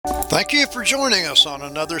Thank you for joining us on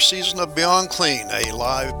another season of Beyond Clean, a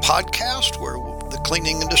live podcast where the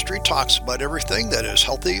cleaning industry talks about everything that is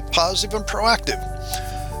healthy, positive, and proactive.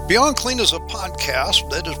 Beyond Clean is a podcast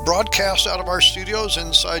that is broadcast out of our studios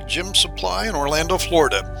inside Gym Supply in Orlando,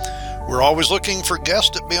 Florida. We're always looking for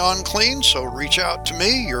guests at Beyond Clean, so reach out to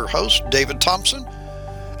me, your host, David Thompson,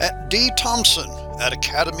 at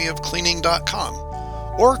dthompson@academyofcleaning.com,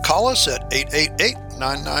 or call us at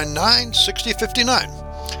 888-999-6059.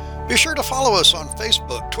 Be sure to follow us on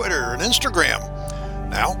Facebook, Twitter, and Instagram.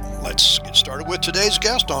 Now, let's get started with today's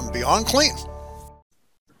guest on Beyond Clean.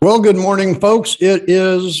 Well, good morning, folks. It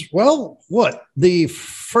is, the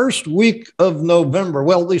first week of November.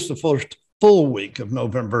 Well, at least the first full week of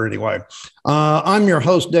November, anyway. I'm your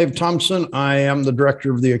host, Dave Thompson. I am the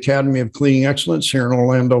director of the Academy of Cleaning Excellence here in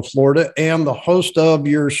Orlando, Florida, and the host of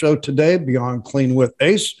your show today, Beyond Clean with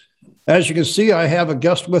Ace. As you can see, I have a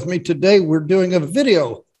guest with me today. We're doing a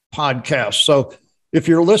video podcast. So if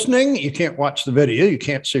you're listening, you can't watch the video, you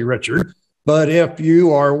can't see Richard. But if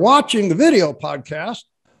you are watching the video podcast,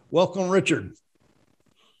 welcome, Richard.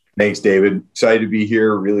 Thanks, David. Excited to be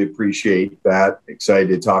here. Really appreciate that. Excited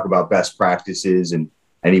to talk about best practices and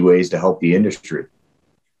any ways to help the industry.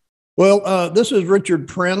 Well, this is Richard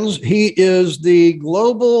Prinz. He is the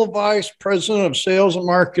Global Vice President of Sales and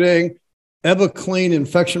Marketing, EvoClean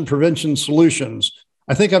Infection Prevention Solutions.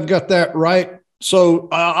 I think I've got that right. So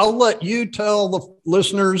I'll let you tell the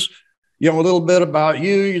listeners, a little bit about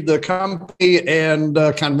you, the company, and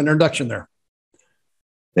kind of an introduction there.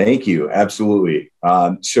 Thank you. Absolutely.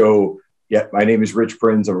 My name is Rich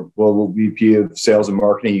Prinz. I'm a Global VP of Sales and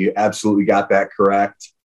Marketing. You absolutely got that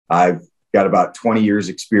correct. I've got about 20 years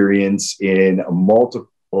experience in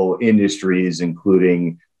multiple industries,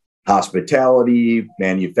 including hospitality,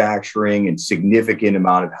 manufacturing, and significant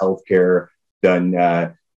amount of healthcare,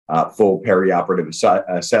 done full perioperative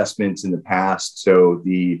assessments in the past. So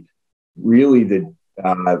the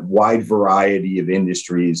wide variety of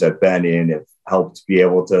industries I've been in have helped be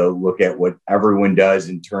able to look at what everyone does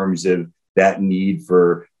in terms of that need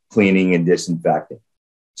for cleaning and disinfecting.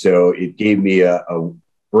 So it gave me a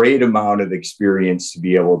great amount of experience to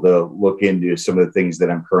be able to look into some of the things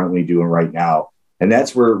that I'm currently doing right now. And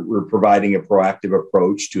that's where we're providing a proactive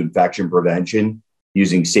approach to infection prevention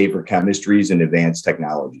using safer chemistries and advanced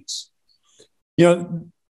technologies.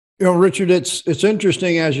 Richard, it's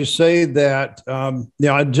interesting as you say that. I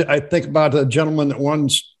think about a gentleman that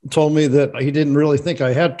once told me that he didn't really think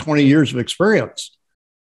I had 20 years of experience.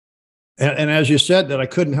 And as you said, that I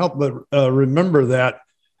couldn't help but remember that.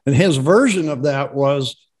 And his version of that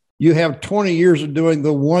was, you have 20 years of doing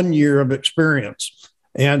the 1 year of experience.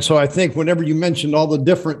 And so I think whenever you mentioned all the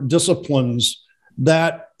different disciplines,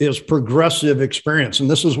 that is progressive experience. And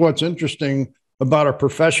this is what's interesting about our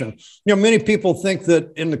profession. Many people think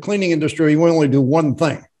that in the cleaning industry, we only do one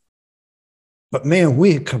thing. But man,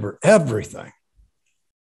 we cover everything.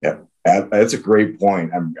 Yeah, that's a great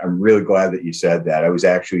point. I'm really glad that you said that. I was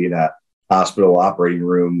actually in a hospital operating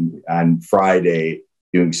room on Friday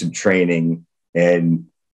doing some training, and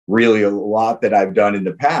really a lot that I've done in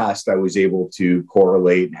the past, I was able to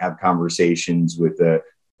correlate and have conversations with the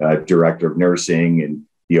director of nursing and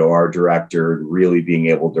the OR director, really being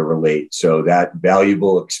able to relate. So that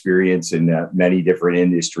valuable experience in many different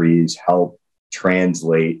industries help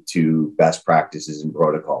translate to best practices and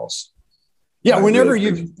protocols. Yeah, whenever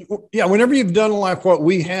you've done like what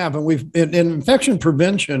we have, and we've in infection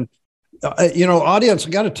prevention, audience, I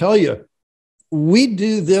got to tell you, we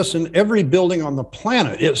do this in every building on the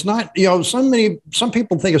planet. It's not, some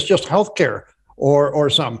people think it's just healthcare or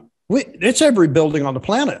some. It's every building on the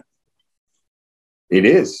planet. It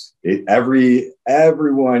is.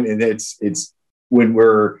 Everyone, and it's when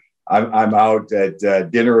I'm out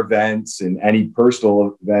at dinner events and any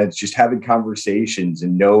personal events, just having conversations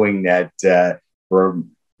and knowing that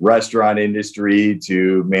from restaurant industry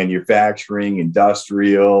to manufacturing,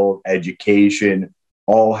 industrial, education,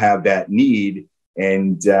 all have that need.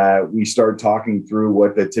 And we start talking through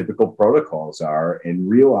what the typical protocols are and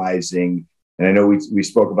realizing, and I know we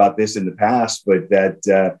spoke about this in the past, but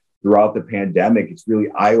that throughout the pandemic, it's really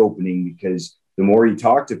eye-opening because the more you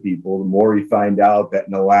talk to people, the more you find out that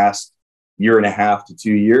in the last year and a half to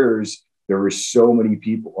 2 years, there were so many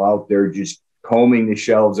people out there just combing the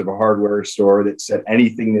shelves of a hardware store that said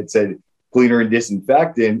anything that said cleaner and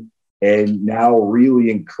disinfectant, and now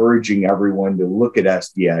really encouraging everyone to look at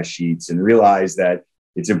SDS sheets and realize that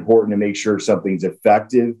it's important to make sure something's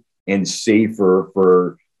effective and safer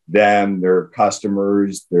for them, their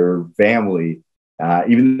customers, their family,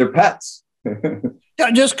 even their pets.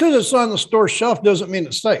 Yeah, just because it's on the store shelf doesn't mean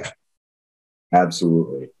it's safe.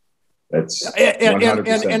 Absolutely. That's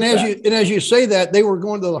 100%. And as you say that, they were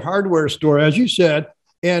going to the hardware store, as you said,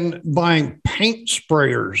 and buying paint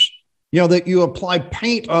sprayers, that you apply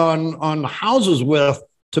paint on houses with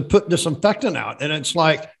to put disinfectant out. And it's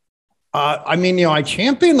like, I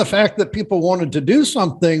champion the fact that people wanted to do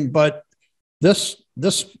something, but this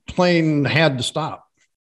plane had to stop.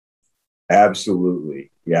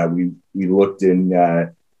 Absolutely. Yeah. We looked in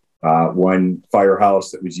one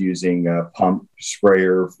firehouse that was using a pump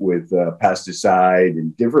sprayer with pesticide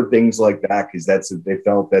and different things like that, because that's what they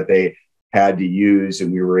felt that they had to use,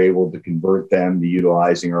 and we were able to convert them to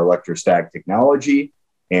utilizing our electrostatic technology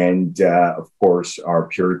and, of course, our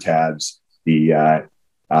Pure Tabs,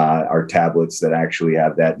 our tablets that actually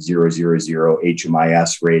have that 000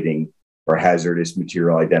 HMIS rating or hazardous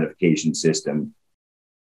material identification system.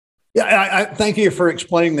 Yeah, I thank you for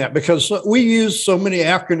explaining that, because we use so many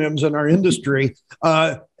acronyms in our industry.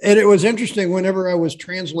 And it was interesting whenever I was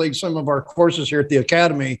translating some of our courses here at the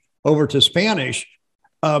Academy over to Spanish.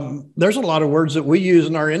 There's a lot of words that we use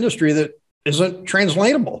in our industry that isn't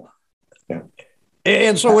translatable. Yeah.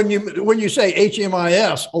 And so when you say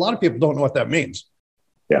HMIS, a lot of people don't know what that means.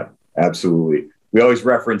 Yeah, absolutely. We always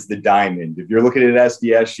reference the diamond. If you're looking at an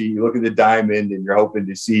SDS sheet, you look at the diamond and you're hoping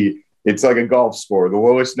to see, it's like a golf score. The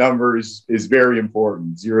lowest number is very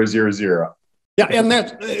important, 000. Yeah, and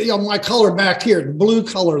that's my color back here, the blue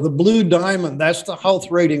color, the blue diamond. That's the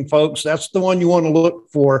health rating, folks. That's the one you want to look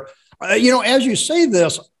for. As you say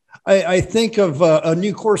this, I think of a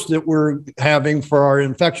new course that we're having for our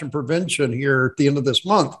infection prevention here at the end of this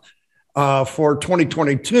month for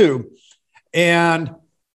 2022. And,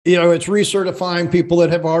 it's recertifying people that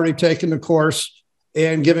have already taken the course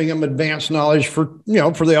and giving them advanced knowledge for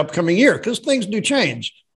the upcoming year, because things do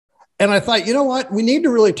change. And I thought, you know what, we need to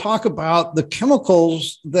really talk about the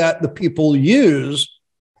chemicals that the people use.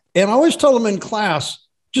 And I always tell them in class,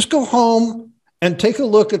 just go home and take a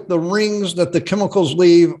look at the rings that the chemicals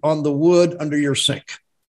leave on the wood under your sink.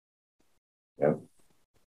 Yeah,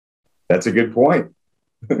 that's a good point.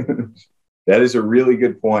 That is a really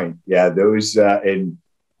good point. Yeah, those, and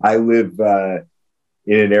I live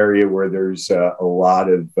in an area where there's a lot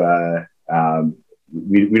of,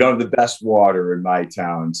 we don't have the best water in my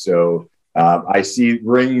town. So I see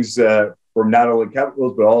rings from not only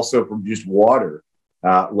chemicals, but also from just water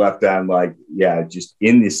left on, just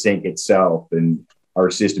in the sink itself. And our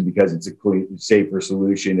system, because it's a clean, safer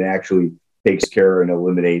solution, it actually takes care and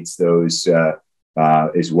eliminates those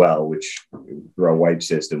as well, which through our wipe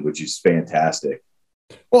system, which is fantastic.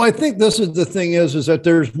 Well, I think this is the thing is that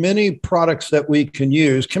there's many products that we can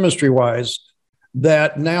use chemistry wise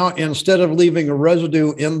that now, instead of leaving a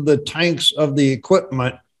residue in the tanks of the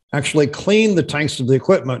equipment, actually clean the tanks of the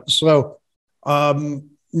equipment. So,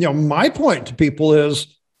 my point to people is,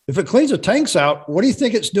 if it cleans the tanks out, what do you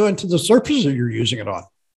think it's doing to the surfaces that you're using it on?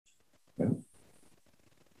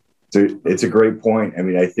 So it's a great point. I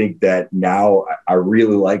mean, I think that now I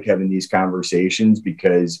really like having these conversations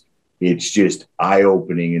because it's just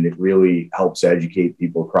eye-opening, and it really helps educate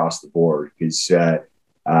people across the board, because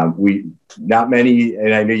not many,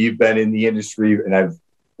 and I know you've been in the industry, and I've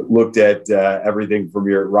looked at everything from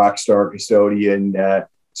your Rockstar Custodian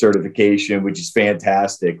certification, which is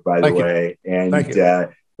fantastic, by the way. And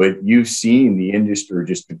but you've seen the industry,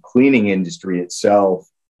 just the cleaning industry itself,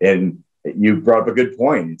 and you brought up a good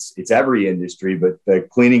point. It's every industry, but the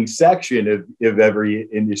cleaning section of every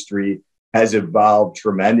industry has evolved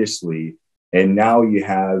tremendously. And now you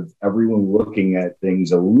have everyone looking at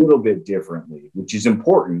things a little bit differently, which is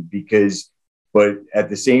important but at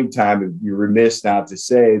the same time, you're remiss not to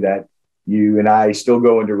say that you and I still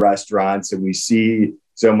go into restaurants and we see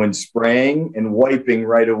someone spraying and wiping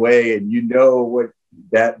right away. And what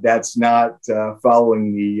that's not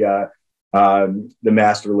following the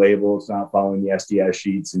master label. It's not following the SDS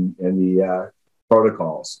sheets and the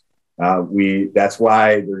protocols. That's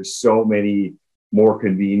why there's so many more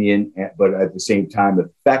convenient, but at the same time,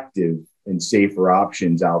 effective and safer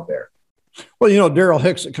options out there. Well, Daryl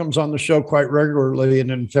Hicks, that comes on the show quite regularly, an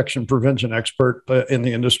infection prevention expert in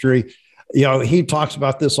the industry, he talks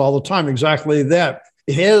about this all the time, exactly that.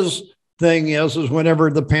 His thing is whenever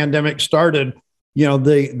the pandemic started,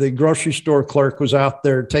 the grocery store clerk was out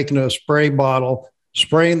there taking a spray bottle,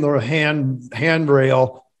 spraying the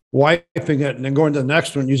handrail, wiping it, and then going to the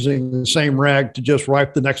next one using the same rag to just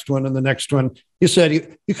wipe the next one and the next one. He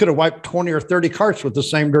said you could have wiped 20 or 30 carts with the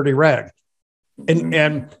same dirty rag.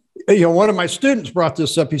 And one of my students brought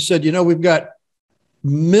this up. He said, we've got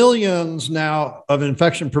millions now of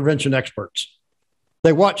infection prevention experts.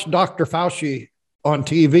 They watch Dr. Fauci on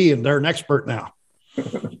TV, and they're an expert now.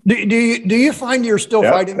 Do you find you're still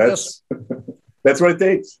fighting this? That's what it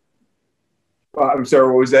takes. I'm sorry,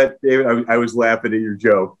 what was that, David? I was laughing at your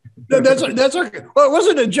joke. That's okay. Well, it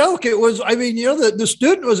wasn't a joke. It was, I mean, the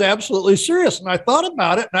student was absolutely serious. And I thought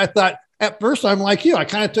about it, and I thought, at first, I'm like you. I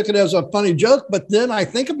kind of took it as a funny joke, but then I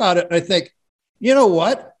think about it and I think, you know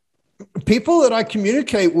what? People that I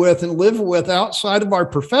communicate with and live with outside of our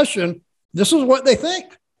profession, this is what they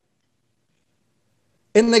think.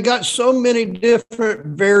 And they got so many different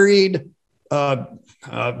varied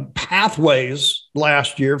pathways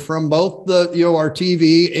last year from both the our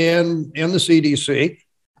TV and the CDC.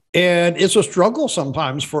 And it's a struggle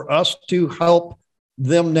sometimes for us to help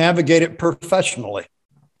them navigate it professionally.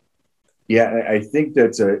 Yeah, I think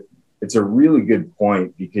it's a really good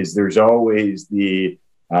point, because there's always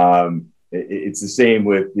it's the same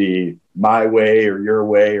with the my way or your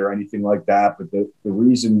way or anything like that. But the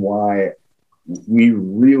reason why we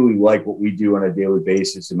really like what we do on a daily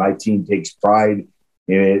basis, and my team takes pride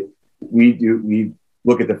in it, we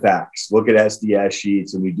look at the facts, look at SDS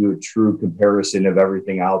sheets, and we do a true comparison of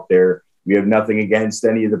everything out there. We have nothing against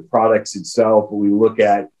any of the products itself, but we look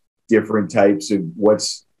at different types of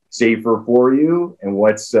what's safer for you and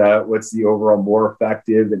what's the overall more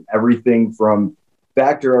effective, and everything from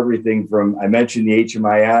I mentioned the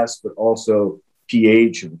HMIS, but also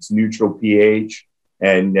pH, if it's neutral pH,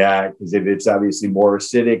 and because if it's obviously more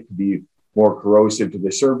acidic, it could be more corrosive to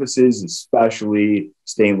the surfaces, especially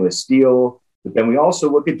stainless steel. But then we also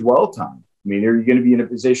look at dwell time. I mean, are you going to be in a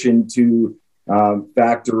position to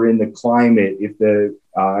factor in the climate if the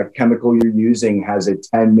chemical you're using has a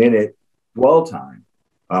 10-minute dwell time?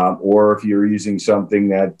 Or if you're using something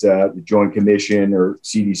that the Joint Commission or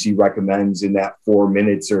CDC recommends in that 4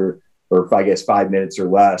 minutes or I guess 5 minutes or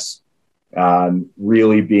less,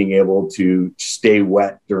 really being able to stay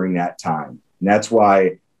wet during that time. And that's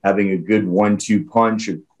why having a good 1-2 punch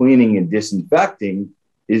of cleaning and disinfecting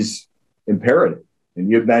is imperative. And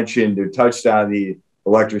you mentioned or touched on the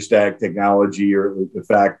electrostatic technology, or the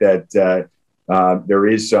fact that there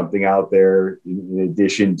is something out there in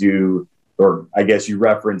addition to, or I guess you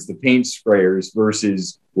referenced the paint sprayers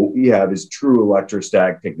versus what we have is true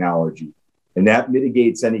electrostatic technology. And that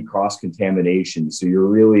mitigates any cross-contamination. So you're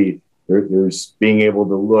really, there's being able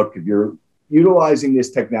to look, if you're utilizing this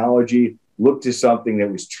technology, look to something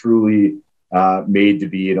that was truly made to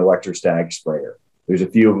be an electrostatic sprayer. There's a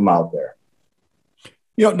few of them out there.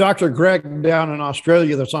 Dr. Greg down in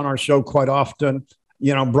Australia, that's on our show quite often,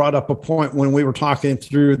 brought up a point when we were talking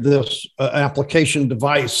through this application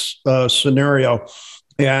device scenario.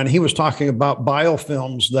 And he was talking about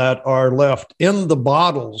biofilms that are left in the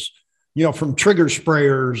bottles, from trigger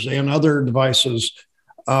sprayers and other devices.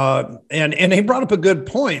 And he brought up a good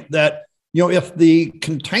point that, if the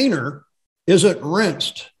container isn't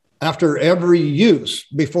rinsed after every use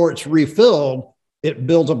before it's refilled, it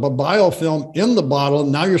builds up a biofilm in the bottle.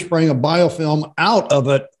 And now you're spraying a biofilm out of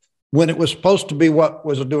it when it was supposed to be what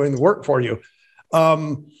was doing the work for you.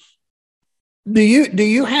 Do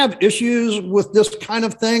you have issues with this kind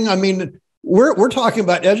of thing? I mean, we're talking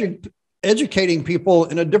about educating people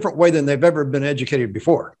in a different way than they've ever been educated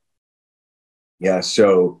before. Yeah.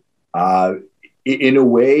 So in a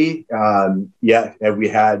way, we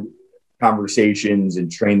had conversations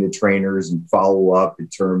and train the trainers and follow up in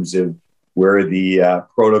terms of where the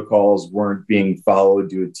protocols weren't being followed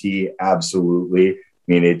to a T. Absolutely. I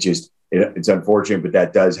mean, it's unfortunate, but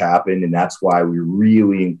that does happen. And that's why we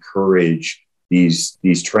really encourage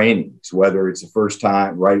these trainings, whether it's the first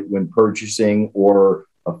time right when purchasing or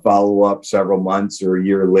a follow-up several months or a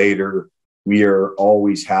year later. We are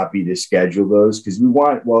always happy to schedule those, because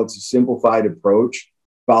it's a simplified approach.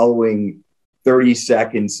 Following 30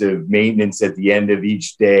 seconds of maintenance at the end of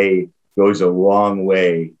each day goes a long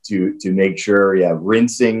way to make sure,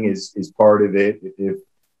 rinsing is part of it. If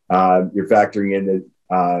you're factoring in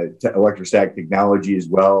the electrostatic technology as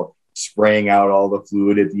well, spraying out all the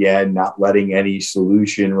fluid at the end, not letting any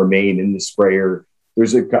solution remain in the sprayer.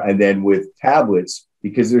 And then with tablets,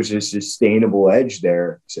 because there's a sustainable edge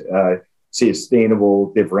there,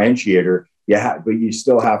 sustainable differentiator, but you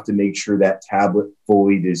still have to make sure that tablet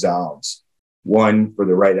fully dissolves. One, for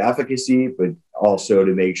the right efficacy, but also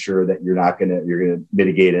to make sure that you're going to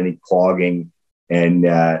mitigate any clogging and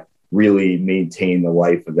really maintain the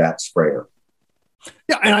life of that sprayer.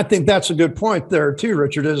 Yeah, and I think that's a good point there too,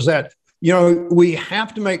 Richard, is that, we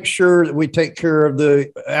have to make sure that we take care of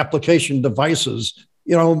the application devices.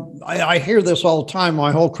 I hear this all the time,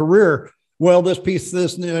 my whole career. Well, this,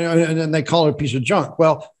 and then they call it a piece of junk.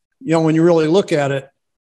 Well, when you really look at it,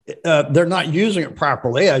 they're not using it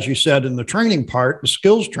properly, as you said in the training part, the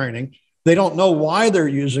skills training. They don't know why they're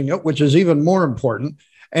using it, which is even more important.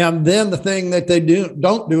 And then the thing that they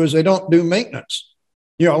don't do is they don't do maintenance.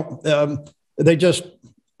 They just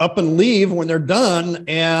up and leave when they're done,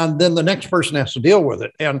 and then the next person has to deal with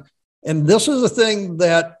it. And this is a thing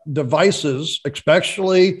that devices,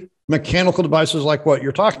 especially mechanical devices like what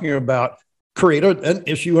you're talking about, create an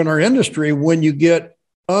issue in our industry when you get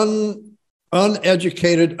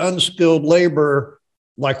uneducated, unskilled labor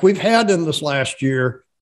like we've had in this last year,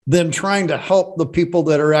 then trying to help the people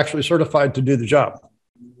that are actually certified to do the job.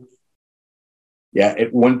 Yeah,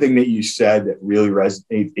 one thing that you said that really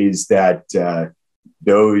resonates is that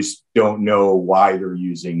those don't know why they're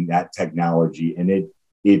using that technology, and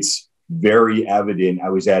it's very evident. I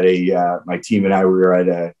was at my team and I were at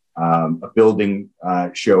a building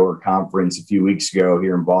show or conference a few weeks ago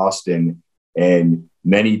here in Boston, and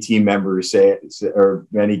many team members or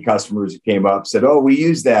many customers came up said, "Oh, we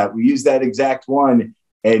use that exact one,"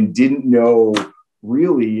 and didn't know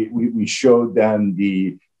really. We showed them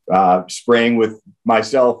the spraying with my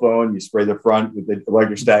cell phone. You spray the front with the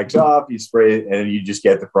electrostatics off, you spray it, and you just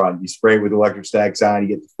get the front. You spray it with electrostatics on, you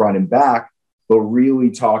get the front and back. But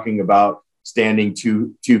really talking about standing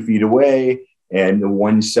two feet away and the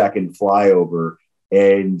 1 second flyover.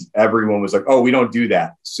 And everyone was like, "Oh, we don't do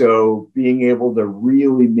that." So being able to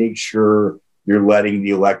really make sure you're letting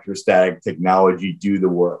the electrostatic technology do the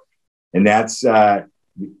work. And that's,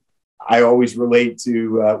 I always relate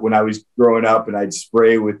to when I was growing up and I'd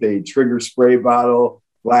spray with a trigger spray bottle,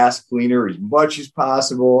 glass cleaner as much as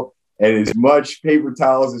possible, and as much paper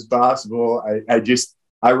towels as possible.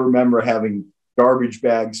 I remember having garbage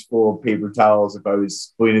bags full of paper towels if I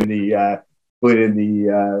was cleaning the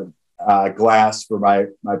glass for my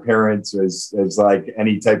parents as like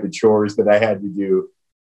any type of chores that I had to do.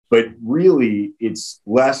 But really, it's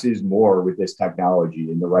less is more with this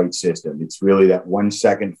technology in the right system. It's really that 1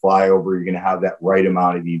 second flyover. You're going to have that right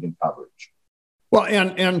amount of even coverage. Well,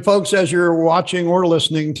 and folks, as you're watching or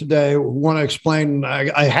listening today, want to explain,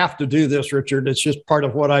 I have to do this, Richard. It's just part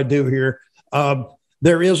of what I do here.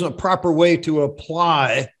 There is a proper way to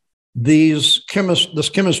apply this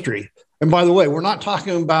chemistry. And by the way, we're not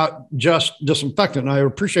talking about just disinfectant. I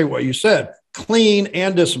appreciate what you said. Clean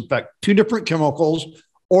and disinfect, two different chemicals,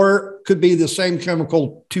 or could be the same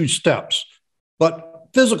chemical, two steps, but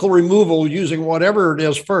physical removal using whatever it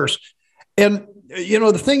is first. And,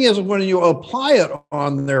 the thing is, when you apply it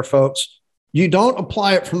on there, folks, you don't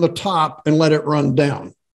apply it from the top and let it run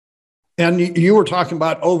down. And you were talking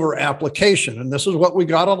about over application, and this is what we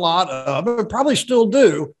got a lot of, and probably still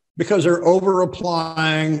do, because they're over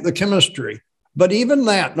applying the chemistry. But even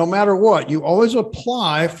that, no matter what, you always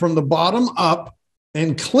apply from the bottom up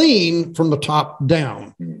and clean from the top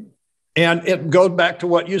down. And it goes back to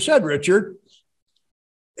what you said, Richard.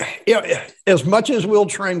 As much as we'll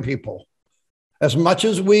train people, as much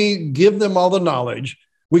as we give them all the knowledge,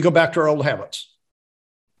 we go back to our old habits.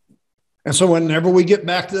 And so whenever we get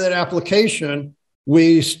back to that application,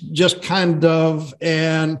 we just kind of,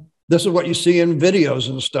 and this is what you see in videos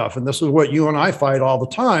and stuff, and this is what you and I fight all the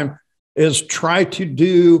time, is try to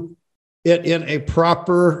do it in a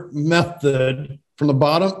proper method from the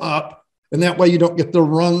bottom up. And that way you don't get the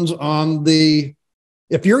runs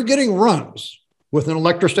if you're getting runs with an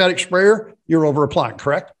electrostatic sprayer, you're over applying,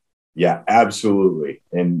 correct? Yeah, absolutely.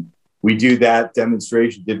 And we do that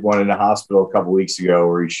demonstration, did one in a hospital a couple of weeks ago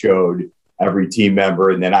where he showed every team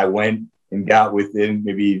member. And then I went and got within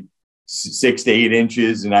maybe 6 to 8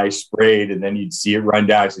 inches and I sprayed, and then you'd see it run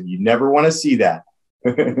down. I said, you never want to see that.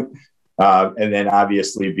 And then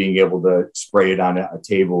obviously being able to spray it on a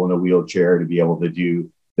table in a wheelchair to be able to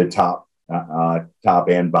do the top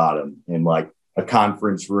and bottom in like a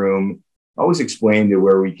conference room. I always explain to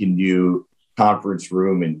where we can do conference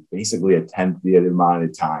room in basically a 10th the amount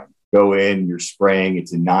of time. Go in, you're spraying,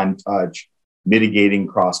 it's a non-touch, mitigating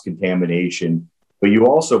cross-contamination. But you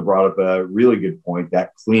also brought up a really good point,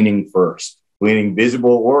 that cleaning first, cleaning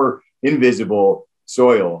visible or invisible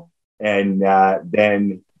soil, and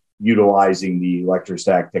then utilizing the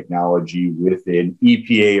electrostatic technology with an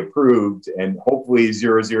EPA approved and hopefully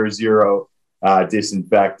 000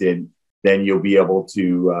 disinfectant, then you'll be able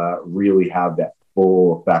to really have that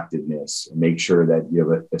full effectiveness and make sure that you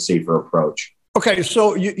have a safer approach. Okay,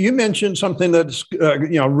 so you mentioned something that's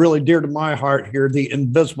really dear to my heart here, the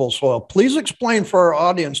invisible soil. Please explain for our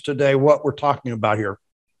audience today what we're talking about here,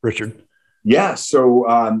 Richard. Yeah,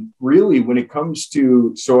 so really when it comes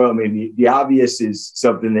to soil, I mean, the obvious is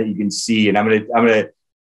something that you can see, and I'm gonna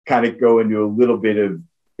kind of go into a little bit of,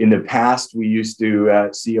 in the past, we used to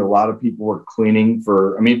see a lot of people were cleaning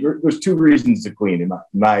there's two reasons to clean in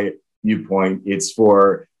my viewpoint. It's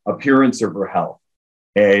for appearance or for health.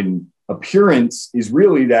 And appearance is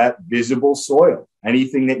really that visible soil,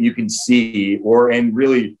 anything that you can see, and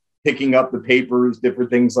really picking up the papers, different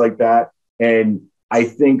things like that. And I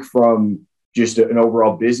think from just an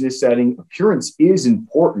overall business setting, appearance is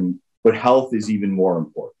important, but health is even more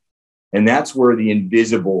important. And that's where the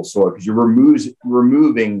invisible soil, because you're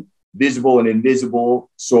removing visible and invisible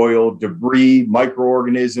soil, debris,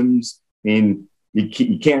 microorganisms. I mean,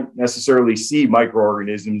 you can't necessarily see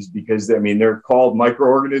microorganisms because, they're called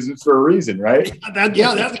microorganisms for a reason, right?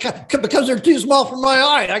 Because they're too small for my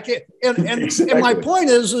eye. I can't. And my point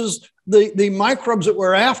is the microbes that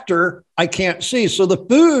we're after, I can't see. So the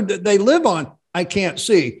food that they live on, I can't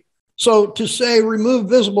see. So to say remove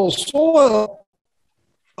visible soil,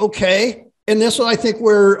 okay. And this, I think,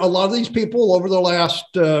 where a lot of these people over the last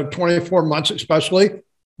 24 months, especially,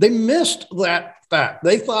 they missed that fact.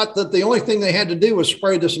 They thought that the only thing they had to do was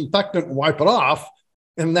spray disinfectant and wipe it off.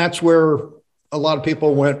 And that's where a lot of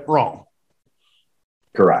people went wrong.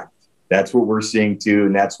 Correct. That's what we're seeing too.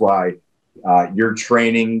 And that's why your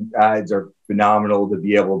training guides are phenomenal to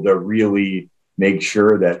be able to really make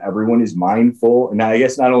sure that everyone is mindful. And I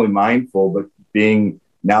guess not only mindful, but being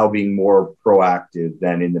more proactive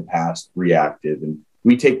than in the past, reactive. And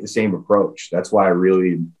we take the same approach. That's why I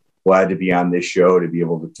really am glad to be on this show, to be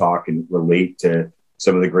able to talk and relate to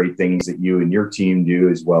some of the great things that you and your team do,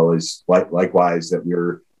 as well as likewise that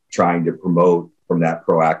we're trying to promote from that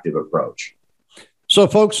proactive approach. So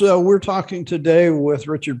folks, we're talking today with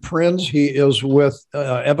Richard Prinz. He is with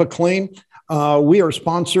EvaClean. We are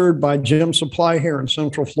sponsored by Gem Supply here in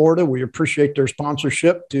Central Florida. We appreciate their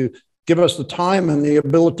sponsorship to give us the time and the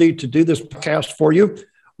ability to do this podcast for you.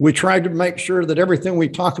 We try to make sure that everything we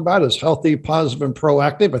talk about is healthy, positive, and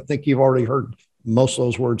proactive. I think you've already heard most of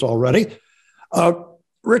those words already.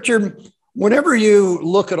 Richard, whenever you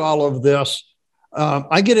look at all of this,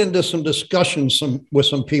 I get into some discussions with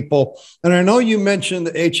some people, and I know you mentioned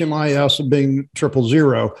the HMIS being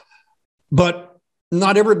 000, but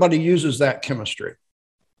not everybody uses that chemistry.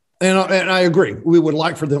 And I agree, we would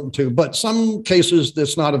like for them to, but some cases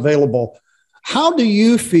that's not available. How do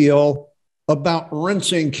you feel about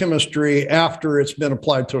rinsing chemistry after it's been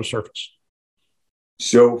applied to a surface?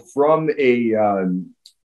 So from a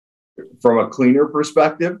cleaner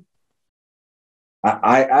perspective,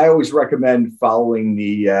 I always recommend following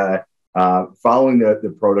the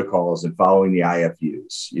protocols and following the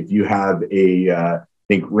IFUs. If you have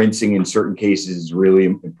I think rinsing in certain cases is really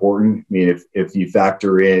important. I mean, if you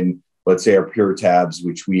factor in, let's say, our Pure Tabs,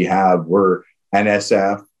 which we're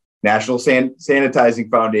NSF, National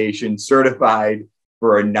Sanitizing Foundation certified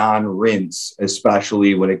for a non-rinse,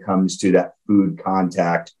 especially when it comes to that food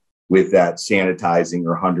contact with that sanitizing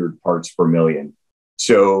or 100 parts per million.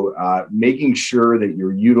 So making sure that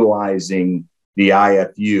you're utilizing the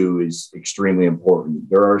IFU is extremely important.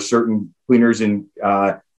 There are certain cleaners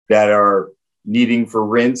that are needing for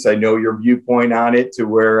rinse. I know your viewpoint on it, to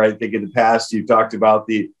where I think in the past you've talked about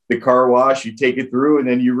the car wash, you take it through and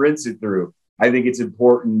then you rinse it through. I think it's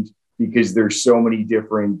important because there's so many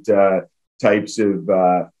different types of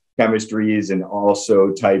chemistries and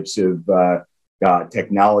also types of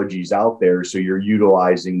technologies out there. So you're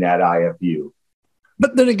utilizing that IFU.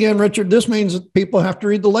 But then again, Richard, this means that people have to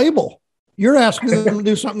read the label. You're asking them to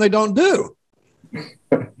do something they don't do.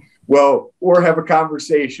 Well, or have a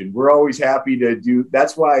conversation. We're always happy to do.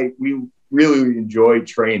 That's why we really enjoy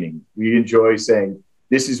training. We enjoy saying,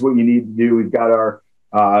 this is what you need to do. We've got our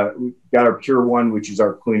Pure One, which is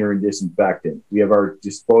our cleaner and disinfectant. We have our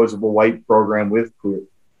disposable wipe program with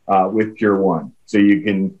Pure One. So you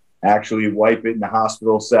can actually wipe it in the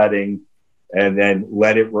hospital setting and then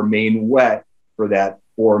let it remain wet for that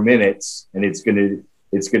 4 minutes, and it's going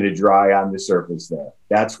to dry on the surface there.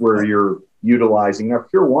 That's where you're utilizing. Now,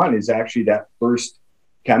 Pure One is actually that first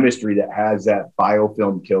chemistry that has that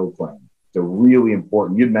biofilm kill claim. So really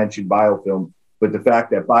important. You'd mentioned biofilm, but the fact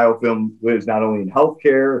that biofilm lives not only in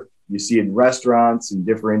healthcare, you see it in restaurants and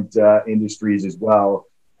different industries as well.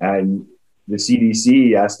 And the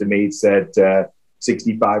CDC estimates that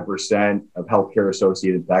 65% of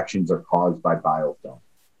healthcare-associated infections are caused by biofilm.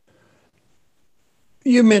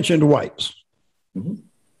 You mentioned wipes. Mm-hmm.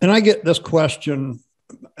 And I get this question,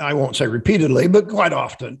 I won't say repeatedly, but quite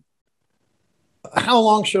often. How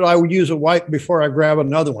long should I use a wipe before I grab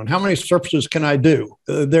another one? How many surfaces can I do?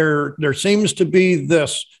 There seems to be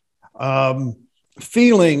this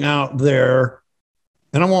feeling out there,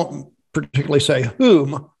 and I won't particularly say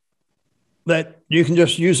whom, that you can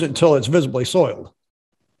just use it until it's visibly soiled.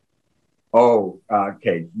 Oh,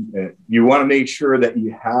 okay. You want to make sure that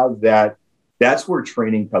you have that. That's where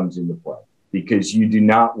training comes into play, because you do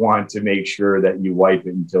not want to make sure that you wipe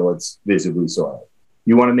it until it's visibly soiled.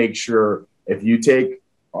 You want to make sure, if you take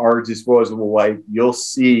our disposable wipe, you'll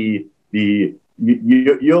see the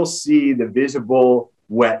visible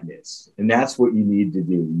wetness. And that's what you need to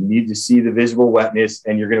do. You need to see the visible wetness,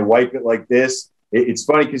 and you're going to wipe it like this. It's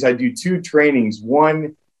funny because I do two trainings.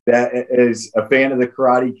 One that is a fan of the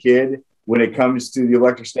Karate Kid. When it comes to the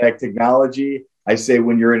electrostatic technology, I say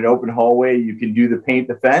when you're in an open hallway, you can do the paint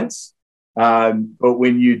the fence. But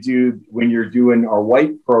when you're doing our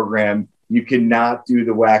wipe program, you cannot do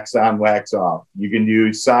the wax on, wax off. You can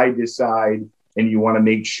do side to side, and you want to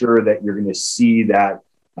make sure that you're going to see that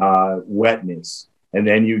wetness. And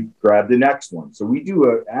then you grab the next one. So we do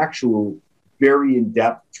an actual very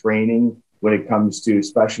in-depth training when it comes to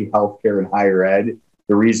especially healthcare and higher ed.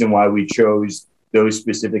 The reason why we chose those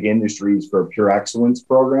specific industries for a Pure Excellence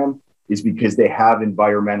program is because they have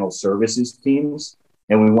environmental services teams.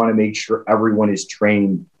 And we want to make sure everyone is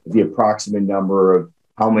trained the approximate number of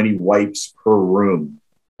how many wipes per room.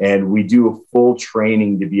 And we do a full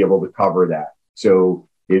training to be able to cover that. So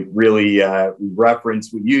it really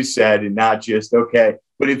reference what you said and not just, okay.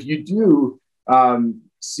 But if you do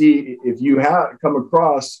see, if you have come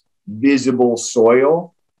across visible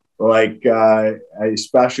soil, like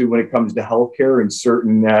especially when it comes to healthcare and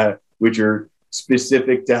certain, which are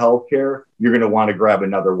specific to healthcare, you're going to want to grab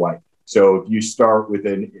another wipe. So if you start with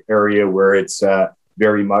an area where it's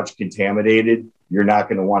very much contaminated, you're not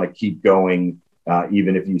going to want to keep going,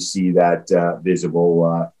 even if you see that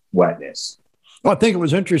visible wetness. Well, I think it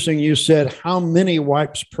was interesting. You said how many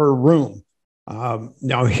wipes per room.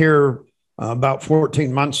 Now here, about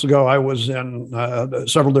 14 months ago, I was in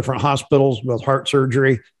several different hospitals with heart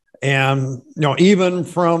surgery. And, even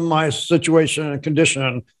from my situation and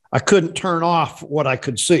condition, I couldn't turn off what I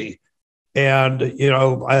could see. And,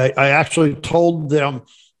 I actually told them,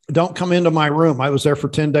 don't come into my room. I was there for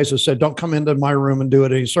 10 days. I said, don't come into my room and do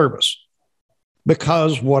it any service.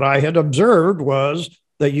 Because what I had observed was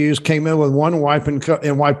that you just came in with one wipe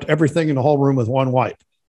and wiped everything in the whole room with one wipe.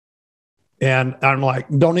 And I'm like,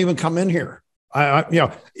 don't even come in here. And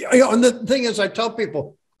the thing is, I tell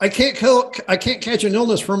people, I can't catch an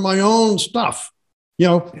illness from my own stuff.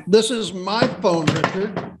 This is my phone,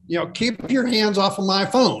 Richard. Keep your hands off of my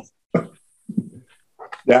phone.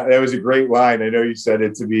 That was a great line. I know you said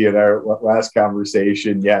it to me in our last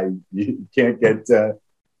conversation. Yeah, you can't get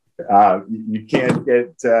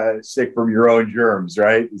sick from your own germs,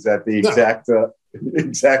 right? Is that the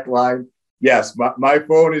exact line? Yes, my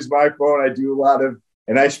phone is my phone. I do a lot of,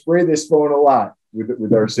 and I spray this phone a lot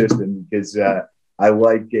with our system because I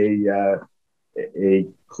like a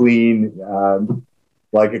clean,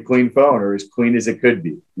 like a clean phone, or as clean as it could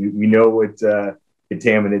be. We know what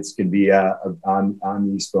contaminants can be on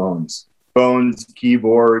these phones,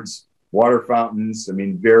 keyboards, water fountains. I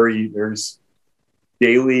mean, there's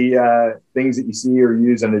daily things that you see or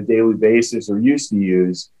use on a daily basis or used to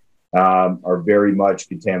use are very much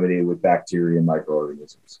contaminated with bacteria and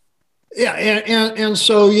microorganisms. Yeah, and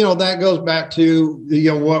so that goes back to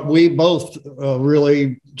what we both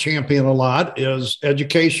really champion a lot is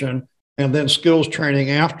education, and then skills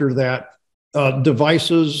training after that.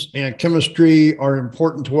 Devices and chemistry are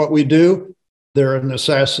important to what we do; they're a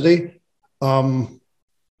necessity.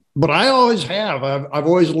 But I always have. I've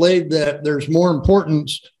always laid that there's more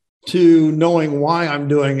importance to knowing why I'm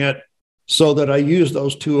doing it, so that I use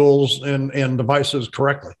those tools and devices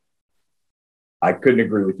correctly. I couldn't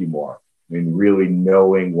agree with you more. I mean, really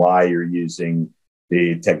knowing why you're using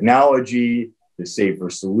the technology, the safer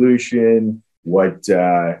solution, what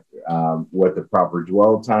the proper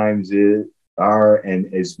dwell times are,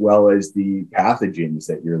 and as well as the pathogens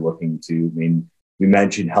that you're looking to. I mean, we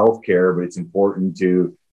mentioned healthcare, but it's important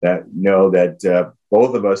to know that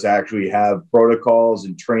both of us actually have protocols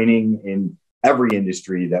and training in every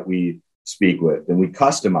industry that we speak with, and we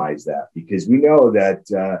customize that because we know that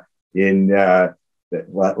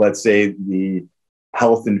let's say the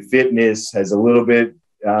health and fitness has a little bit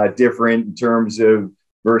different in terms of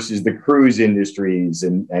versus the cruise industries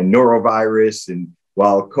and norovirus. And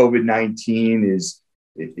while COVID-19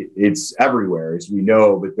 it's everywhere, as we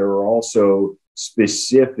know, but there are also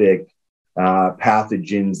specific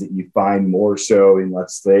pathogens that you find more so in,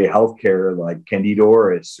 let's say, healthcare, like Candida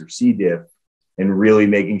auris or C. diff, and really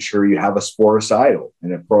making sure you have a sporicidal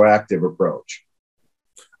and a proactive approach.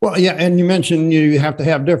 Well, yeah, and you mentioned you have to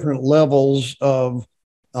have different levels of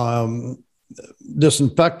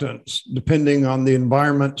disinfectants depending on the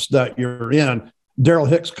environments that you're in. Daryl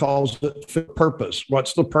Hicks calls it fit purpose.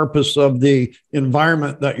 What's the purpose of the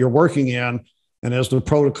environment that you're working in, and is the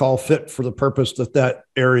protocol fit for the purpose that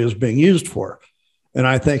area is being used for? And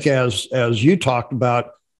I think as you talked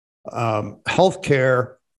about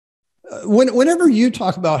healthcare, whenever you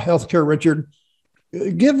talk about healthcare, Richard,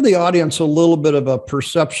 give the audience a little bit of a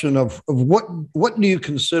perception of what do you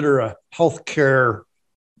consider a healthcare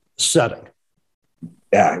setting?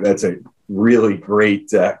 Yeah, that's a really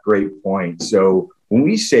great point. So when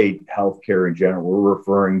we say healthcare in general, we're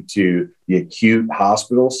referring to the acute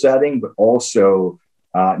hospital setting, but also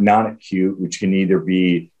non-acute, which can either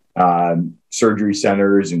be surgery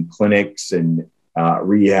centers and clinics and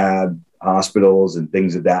rehab hospitals and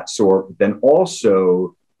things of that sort. But then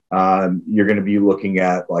also you're going to be looking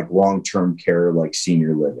at like long-term care, like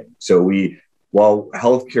senior living. So while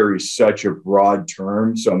healthcare is such a broad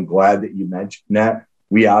term, so I'm glad that you mentioned that.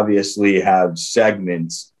 We obviously have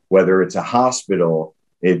segments, whether it's a hospital,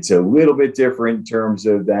 it's a little bit different in terms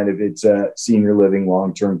of that if it's a senior living,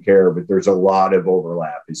 long-term care, but there's a lot of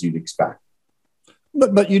overlap as you'd expect.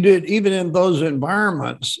 But you did, even in those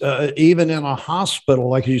environments, even in a hospital,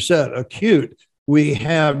 like you said, acute, we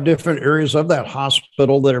have different areas of that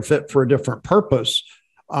hospital that are fit for a different purpose.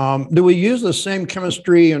 Do we use the same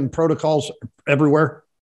chemistry and protocols everywhere?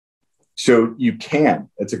 So you can.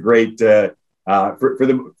 That's a great, for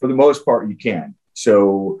the most part, you can.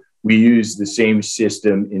 So we use the same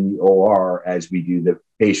system in the OR as we do the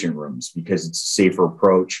patient rooms because it's a safer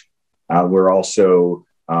approach. We're also,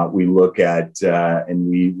 we look at and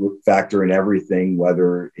we factor in everything,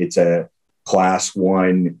 whether it's a class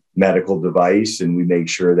 1 medical device, and we make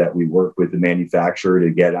sure that we work with the manufacturer to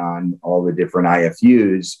get on all the different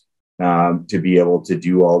IFUs to be able to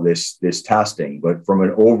do all this testing. But from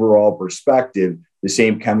an overall perspective, the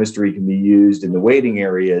same chemistry can be used in the waiting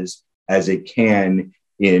areas as it can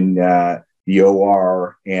in the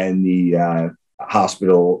OR and the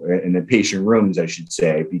hospital and the patient rooms, I should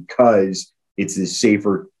say, because it's a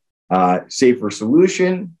safer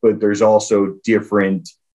solution, but there's also different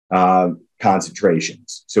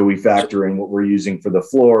concentrations. So we factor in what we're using for the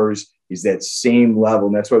floors is that same level.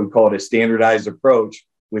 And that's why we call it a standardized approach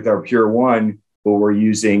with our Pure One, but we're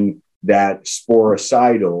using that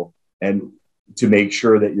sporicidal and to make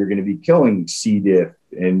sure that you're going to be killing C. diff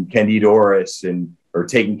and Candida auris or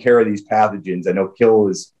taking care of these pathogens. I know kill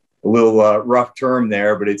is a little rough term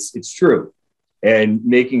there, but it's true. And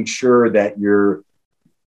making sure that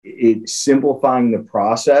it's simplifying the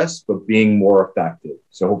process, but being more effective.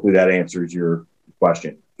 So hopefully that answers your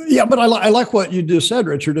question. Yeah, but I like what you just said,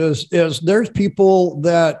 Richard, is there's people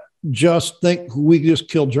that just think we just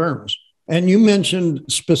kill germs. And you mentioned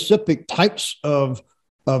specific types of,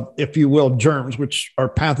 if you will, germs, which are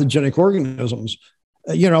pathogenic organisms.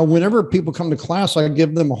 Whenever people come to class, I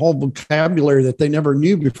give them a whole vocabulary that they never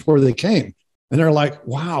knew before they came. And they're like,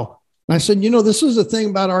 wow. And I said, this is the thing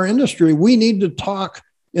about our industry. We need to talk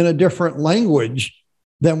in a different language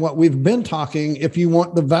than what we've been talking if you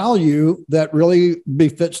want the value that really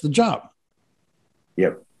befits the job.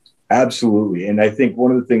 Yep, absolutely. And I think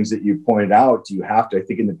one of the things that you pointed out, I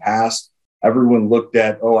think in the past, everyone looked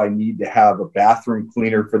at, I need to have a bathroom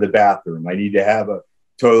cleaner for the bathroom. I need to have a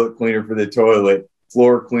toilet cleaner for the toilet,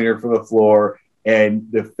 floor cleaner for the floor. And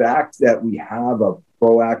the fact that we have a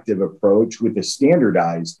proactive approach with a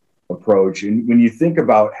standardized approach, and when you think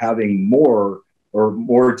about having more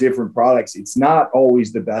different products, it's not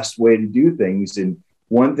always the best way to do things. And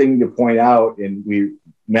one thing to point out, and we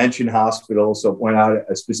mentioned hospitals, so point out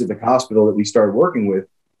a specific hospital that we started working with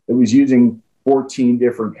that was using 14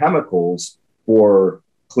 different chemicals for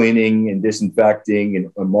cleaning and disinfecting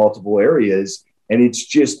in multiple areas. And it's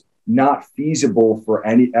just not feasible for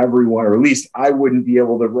everyone, or at least I wouldn't be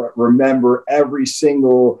able to remember every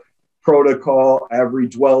single protocol, every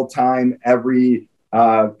dwell time, every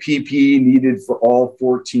PP needed for all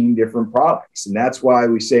 14 different products. And that's why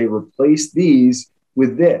we say replace these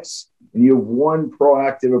with this. And you have one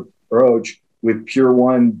proactive approach with Pure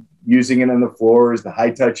One, using it on the floors, the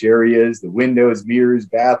high touch areas, the windows, mirrors,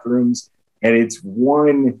 bathrooms. And it's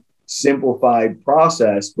one simplified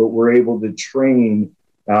process, but we're able to train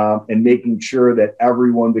and making sure that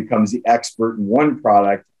everyone becomes the expert in one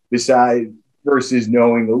product versus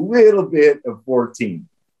knowing a little bit of 14.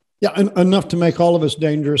 Yeah, enough to make all of us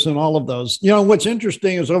dangerous in all of those. What's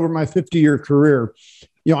interesting is over my 50-year career,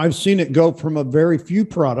 I've seen it go from a very few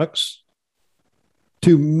products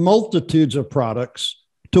to multitudes of products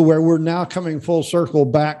to where we're now coming full circle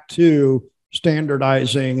back to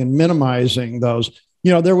standardizing and minimizing those.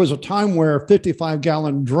 There was a time where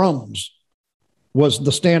 55-gallon drums was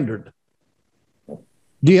the standard.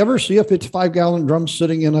 Do you ever see a 55-gallon drum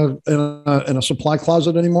sitting in a supply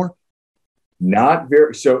closet anymore? Not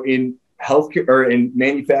very. So in healthcare or in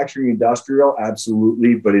manufacturing, industrial,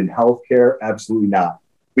 absolutely, but in healthcare, absolutely not.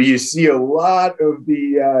 But you see a lot of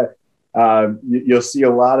the you'll see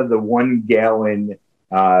a lot of the 1 gallon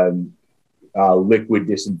liquid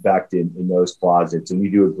disinfectant in those closets, and we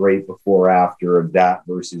do a great before after of that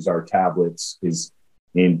versus our tablets. Is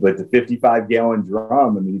But the 55-gallon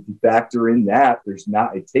drum, I mean, if you factor in that,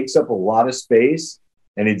 it takes up a lot of space,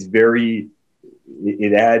 and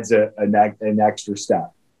it adds an extra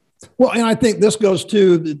step. Well, and I think this goes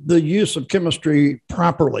to the use of chemistry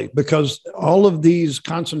properly, because all of these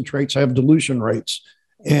concentrates have dilution rates.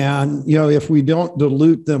 And, if we don't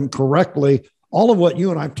dilute them correctly, all of what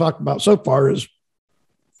you and I've talked about so far is,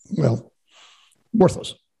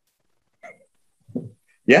 worthless.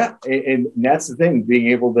 Yeah. And that's the thing,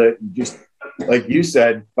 being able to just, like you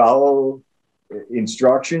said, follow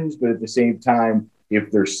instructions, but at the same time,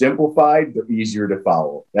 if they're simplified, they're easier to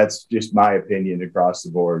follow. That's just my opinion across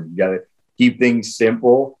the board. You got to keep things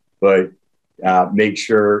simple, but make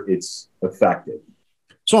sure it's effective.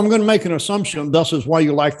 So I'm going to make an assumption. This is why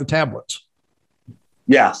you like the tablets.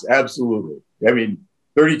 Yes, absolutely. I mean,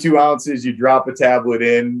 32 ounces, you drop a tablet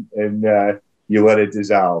in and you let it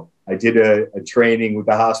dissolve. I did a training with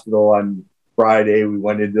the hospital on Friday. We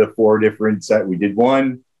went into 4 different sets. We did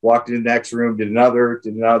one, walked in the next room, did another,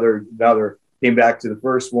 came back to the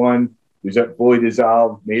first one. It was fully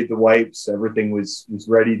dissolved, made the wipes. Everything was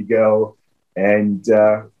ready to go. And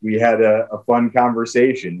we had a fun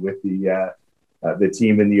conversation with the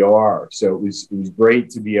team in the OR. So it was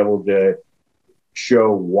great to be able to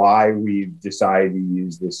show why we've decided to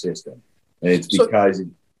use this system. And it's because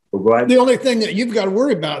go ahead. The only thing that you've got to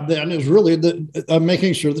worry about then is really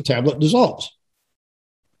making sure the tablet dissolves.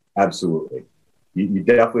 Absolutely. You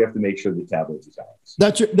definitely have to make sure the tablet dissolves.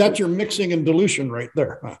 That's your mixing and dilution right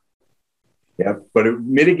there. Huh? Yeah, but it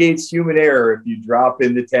mitigates human error. If you drop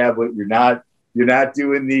in the tablet, you're not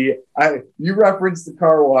doing you reference the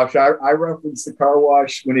car wash. I reference the car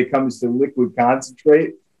wash when it comes to liquid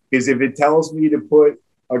concentrate, because if it tells me to put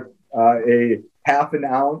a half an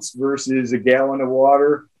ounce versus a gallon of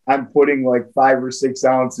water, I'm putting like 5 or 6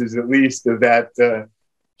 ounces at least of that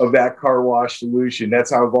car wash solution.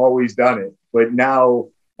 That's how I've always done it. But now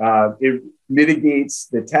the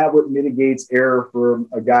tablet mitigates error for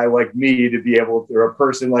a guy like me to be able to, or a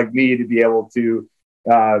person like me to be able to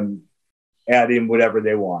add in whatever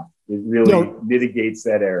they want. It really mitigates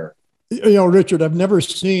that error. Richard, I've never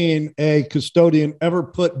seen a custodian ever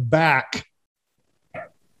put back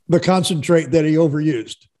the concentrate that he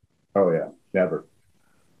overused. Oh yeah, never.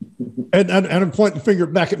 and I'm pointing the finger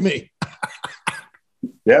back at me.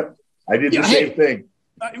 Yep, I did the same thing.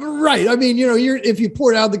 Right. I mean, if you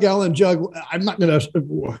pour it out of the gallon jug, I'm not going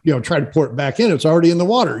to, try to pour it back in. It's already in the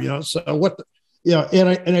water, So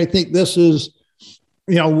and I think this is,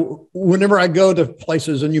 whenever I go to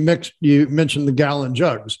places and you mentioned the gallon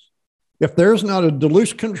jugs, if there's not a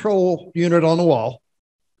dilution control unit on the wall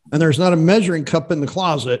and there's not a measuring cup in the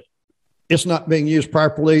closet, it's not being used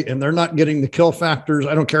properly and they're not getting the kill factors.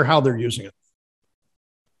 I don't care how they're using it.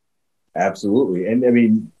 Absolutely. And I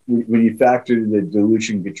mean, when you factor the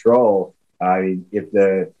dilution control, if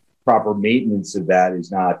the proper maintenance of that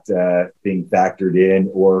is not being factored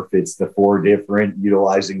in, or if it's the 4 different,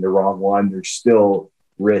 utilizing the wrong one, there's still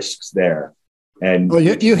risks there. And well,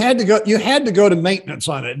 you had to go to maintenance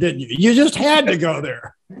on it, didn't you? You just had to go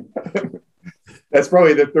there. That's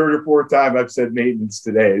probably the 3rd or 4th time I've said maintenance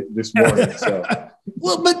this morning. So.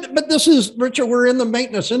 Well, but this is, Richard, we're in the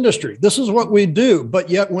maintenance industry. This is what we do. But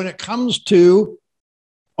yet when it comes to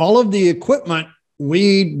all of the equipment,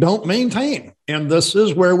 we don't maintain. And this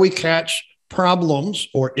is where we catch problems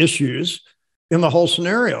or issues in the whole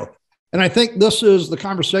scenario. And I think this is the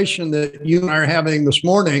conversation that you and I are having this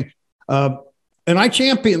morning. And I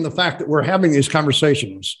champion the fact that we're having these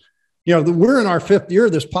conversations. We're in our 5th year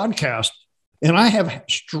of this podcast, and I have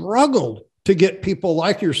struggled to get people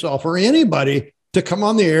like yourself or anybody to come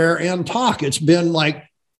on the air and talk. It's been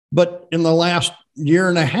but in the last year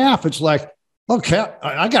and a half, it's like, okay,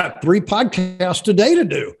 I got 3 podcasts today to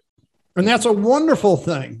do. And that's a wonderful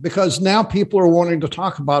thing, because now people are wanting to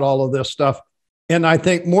talk about all of this stuff. And I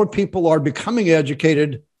think more people are becoming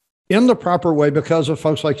educated in the proper way because of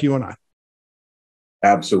folks like you and I.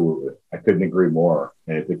 Absolutely. I couldn't agree more.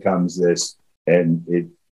 And it becomes this, and it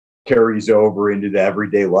carries over into the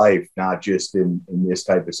everyday life, not just in this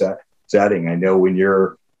type of setting. I know when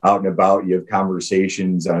you're out and about, you have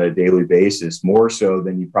conversations on a daily basis, more so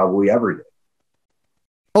than you probably ever did.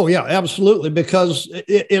 Oh, yeah, absolutely. Because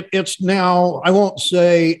it's now, I won't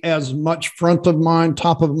say as much front of mind,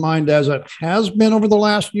 top of mind as it has been over the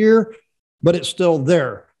last year, but it's still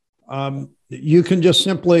there. You can just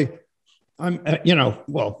simply,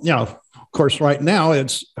 of course, right now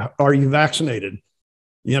it's, are you vaccinated?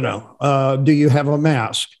 Do you have a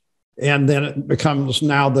mask? And then it becomes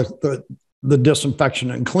now the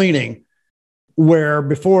disinfection and cleaning. where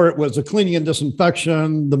before it was the cleaning and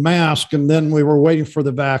disinfection, the mask, and then we were waiting for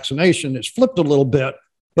the vaccination. It's flipped a little bit,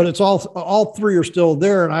 but it's all three are still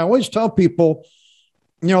there. And I always tell people,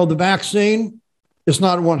 the vaccine is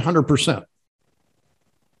not 100%.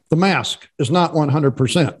 The mask is not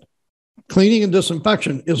 100%. Cleaning and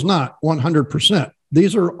disinfection is not 100%.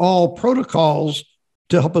 These are all protocols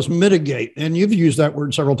to help us mitigate. And you've used that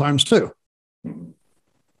word several times too.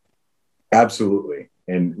 Absolutely.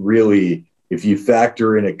 And really, if you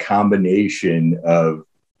factor in a combination of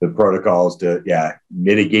the protocols to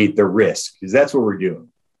mitigate the risk, because that's what we're doing.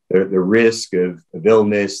 The risk of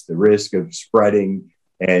illness, the risk of spreading.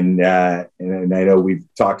 And I know we've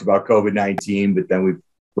talked about COVID-19, but then we've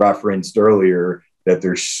referenced earlier that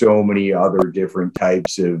there's so many other different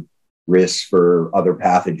types of risks for other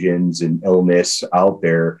pathogens and illness out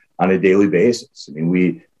there on a daily basis. I mean,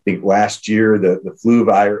 we think last year, the flu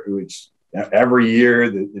virus, which every year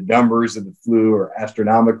the numbers of the flu are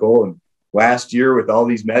astronomical. And last year, with all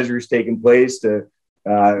these measures taking place to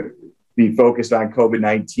be focused on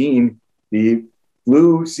COVID-19, the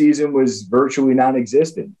flu season was virtually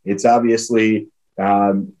non-existent. It's obviously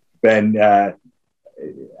been,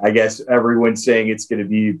 I guess everyone's saying it's going to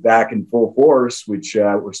be back in full force, which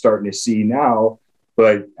we're starting to see now.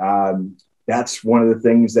 But that's one of the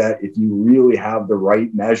things that if you really have the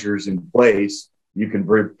right measures in place, you can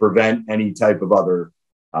prevent any type of other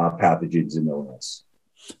pathogens and illness.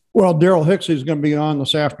 Well, Daryl Hicks is going to be on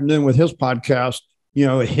this afternoon with his podcast.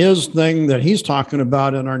 His thing that he's talking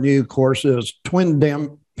about in our new course is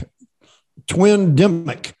twindemic,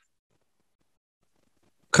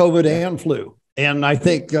 COVID and flu. And I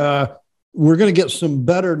think we're going to get some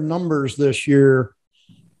better numbers this year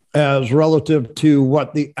as relative to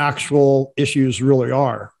what the actual issues really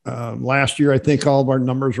are. Last year, I think all of our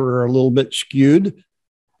numbers were a little bit skewed.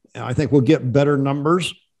 I think we'll get better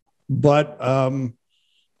numbers. But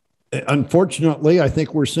unfortunately, I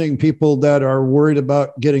think we're seeing people that are worried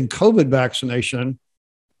about getting COVID vaccination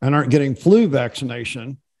and aren't getting flu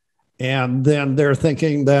vaccination. And then they're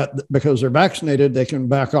thinking that because they're vaccinated, they can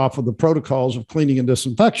back off of the protocols of cleaning and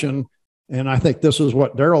disinfection. And I think this is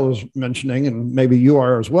what Daryl is mentioning, and maybe you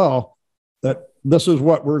are as well, that this is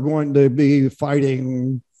what we're going to be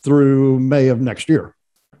fighting through May of next year.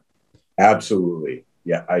 Absolutely.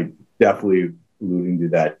 Yeah, I definitely alluding to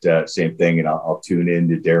that same thing. And I'll tune in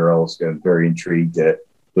to Daryl's. I'm very intrigued to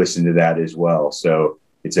listen to that as well. So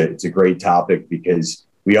it's a great topic because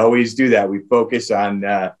we always do that. We focus on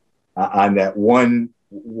that one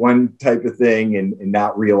type of thing and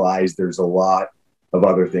not realize there's a lot of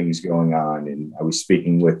other things going on. And I was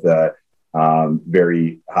speaking with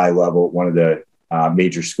very high level, one of the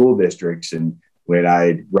major school districts. And when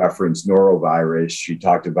I referenced norovirus, she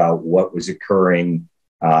talked about what was occurring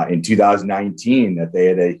in 2019, that they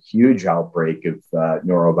had a huge outbreak of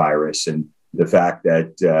norovirus, and the fact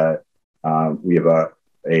that we have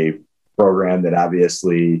a program that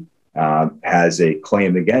obviously has a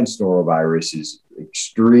claim against norovirus is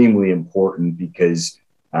extremely important because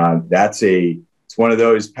it's one of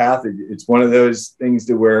those it's one of those things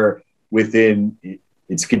to where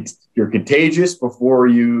you're contagious before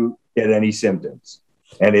you get any symptoms,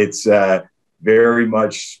 and it's very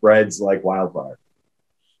much spreads like wildfire.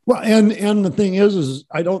 Well, and the thing is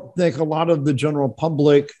I don't think a lot of the general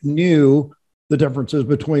public knew the differences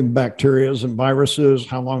between bacteria and viruses,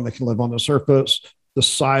 how long they can live on the surface, the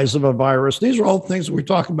size of a virus. These are all things that we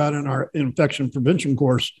talk about in our infection prevention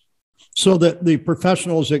course, so that the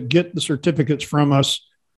professionals that get the certificates from us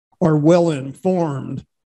are well informed.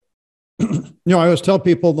 I always tell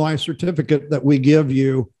people my certificate that we give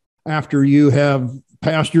you after you have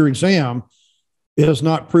passed your exam is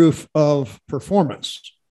not proof of performance.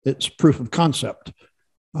 It's proof of concept.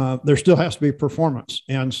 There still has to be performance.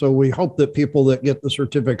 And so we hope that people that get the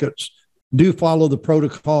certificates do follow the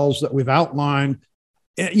protocols that we've outlined.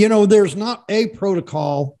 There's not a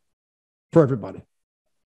protocol for everybody.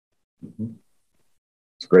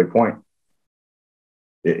 It's a great point.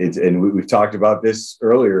 And we've talked about this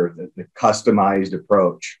earlier, the customized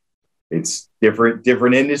approach. It's different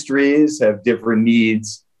industries have different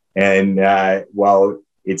needs. And while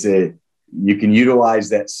you can utilize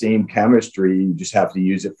that same chemistry, you just have to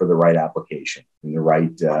use it for the right application and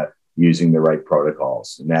using the right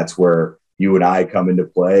protocols. And that's where you and I come into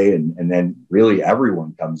play. And then really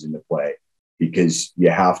everyone comes into play, because you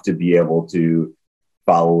have to be able to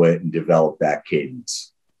follow it and develop that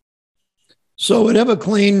cadence. So at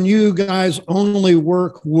EviClean, you guys only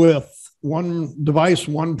work with one device,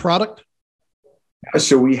 one product?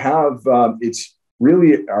 So we have, it's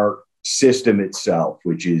really our system itself,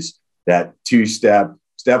 which is that two-step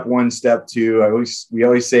step one, step two. We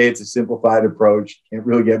always say it's a simplified approach. Can't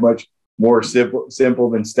really get much more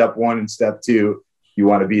simple than step one and step two. You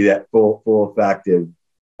want to be that full effective,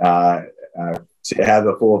 to have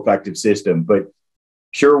a full effective system. But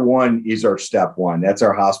Pure One is our step one. That's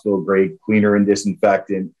our hospital grade cleaner and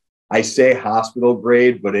disinfectant. I say hospital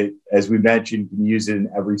grade, but it, as we mentioned, you can use it in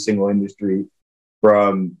every single industry,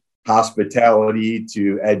 from hospitality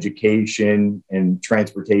to education and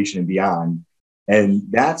transportation and beyond. And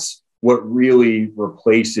that's what really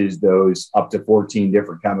replaces those up to 14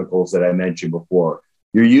 different chemicals that I mentioned before.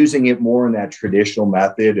 You're using it more in that traditional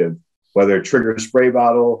method of whether a trigger spray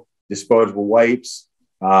bottle, disposable wipes,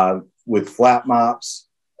 with flat mops,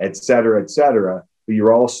 et cetera, et cetera. But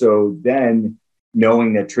you're also then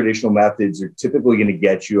knowing that traditional methods are typically going to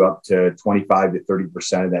get you up to 25 to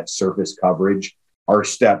 30% of that surface coverage. Our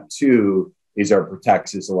step two is our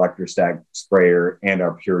Protexis electrostatic sprayer and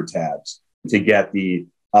our Pure tabs to get the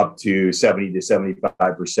up to 70 to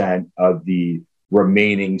 75% of the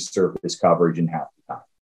remaining surface coverage in half the time.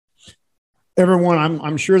 Everyone,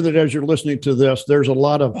 I'm sure that as you're listening to this, there's a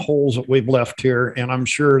lot of holes that we've left here, and I'm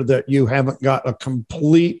sure that you haven't got a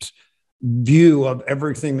complete view of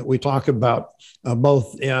everything that we talk about,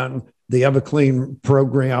 both in the EverClean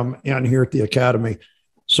program and here at the Academy.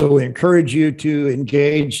 So we encourage you to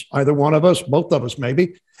engage either one of us, both of us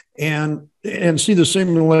maybe, and see the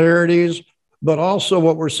similarities. But also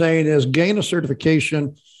what we're saying is gain a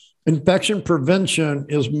certification. Infection prevention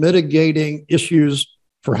is mitigating issues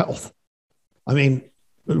for health. I mean,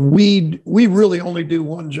 we really only do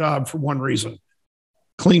one job for one reason: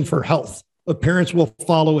 clean for health. Appearance will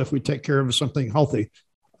follow if we take care of something healthy.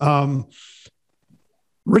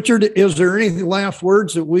 Richard, is there any last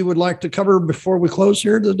words that we would like to cover before we close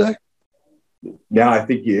here today? Yeah, I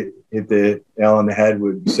think you hit the nail on the head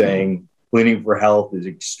with saying cleaning for health is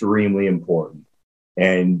extremely important.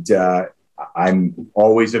 And I'm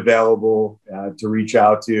always available to reach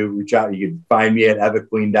out. You can find me at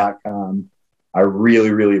everclean.com. I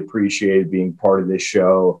really, really appreciate being part of this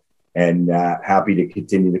show, and happy to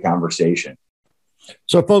continue the conversation.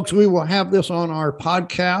 So, folks, we will have this on our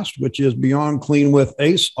podcast, which is Beyond Clean with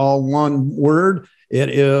Ace, all one word. It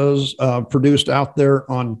is produced out there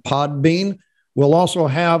on Podbean. We'll also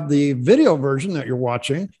have the video version that you're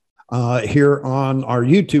watching here on our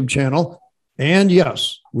YouTube channel. And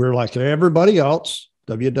yes, we're like everybody else,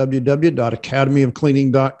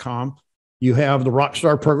 www.academyofcleaning.com. You have the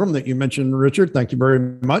Rockstar program that you mentioned, Richard. Thank you very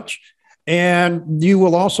much. And you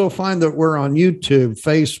will also find that we're on YouTube,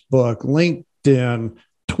 Facebook, LinkedIn,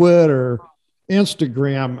 Twitter,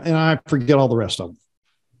 Instagram, and I forget all the rest of them.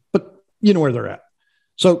 But you know where they're at.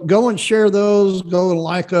 So go and share those. Go and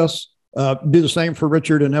like us. Do the same for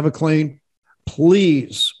Richard and EverClean.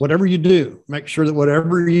 Please, whatever you do, make sure that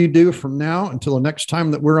whatever you do from now until the next time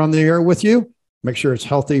that we're on the air with you, make sure it's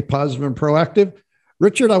healthy, positive, and proactive.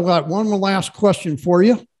 Richard, I've got one last question for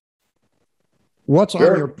you. What's on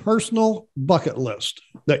your personal bucket list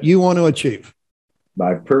that you want to achieve?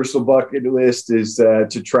 My personal bucket list is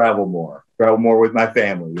to travel more with my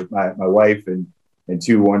family, with my wife and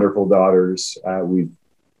two wonderful daughters. We've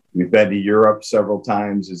been to Europe several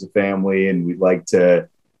times as a family, and we'd like to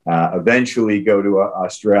eventually go to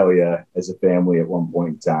Australia as a family at one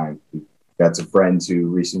point in time. We've got some friends who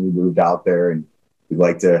recently moved out there, and we'd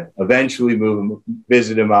like to eventually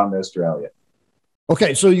visit them out in Australia.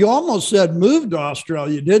 Okay, so you almost said move to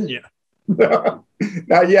Australia, didn't you?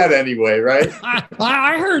 Not yet anyway, right?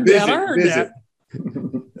 I heard that. I heard that.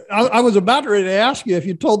 I was about ready to ask you if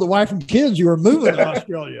you told the wife and kids you were moving to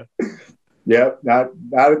Australia. Yep, not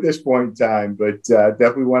at this point in time, but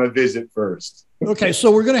definitely want to visit first. Okay,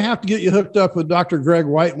 so we're going to have to get you hooked up with Dr. Greg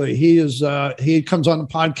Whiteley. He comes on the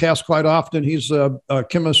podcast quite often. He's a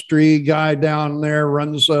chemistry guy down there,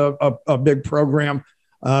 runs a big program.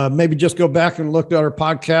 Maybe just go back and look at our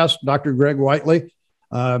podcast, Dr. Greg Whiteley.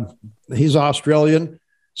 He's Australian,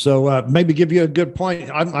 so maybe give you a good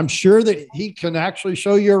point. I'm sure that he can actually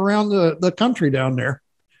show you around the country down there.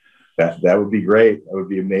 That would be great. That would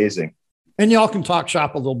be amazing. And y'all can talk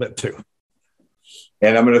shop a little bit too.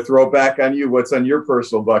 And I'm going to throw it back on you. What's on your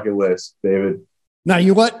personal bucket list, David? Now, you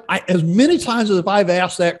know what? As many times as I've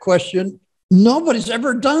asked that question, nobody's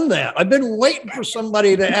ever done that. I've been waiting for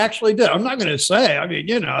somebody to actually do it. I'm not going to say. I mean,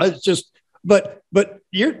 it's just, but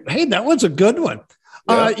hey, that one's a good one.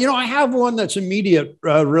 Yeah. I have one that's immediate,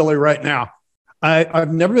 really, right now.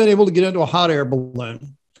 I've never been able to get into a hot air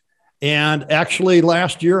balloon. And actually,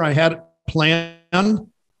 last year I had it planned,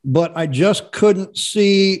 but I just couldn't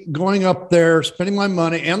see going up there, spending my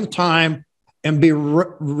money and the time, and be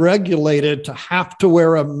regulated to have to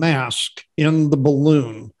wear a mask in the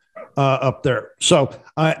balloon. up there. So,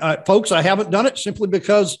 folks, I haven't done it simply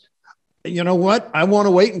because, you know what? I want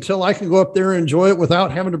to wait until I can go up there and enjoy it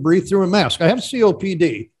without having to breathe through a mask. I have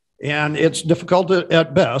COPD, and it's difficult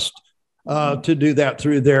at best to do that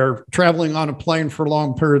through there. Traveling on a plane for a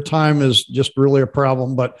long period of time is just really a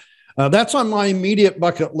problem. But that's on my immediate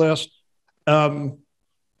bucket list. My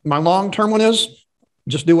long-term one is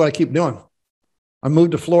just do what I keep doing. I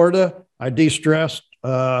moved to Florida. I de-stressed.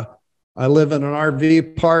 I live in an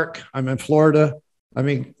RV park. I'm in Florida. I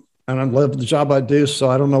mean, and I love the job I do. So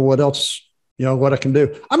I don't know what else, what I can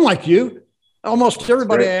do. I'm like you. Almost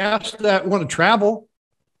everybody I ask that want to travel.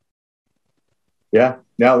 Yeah,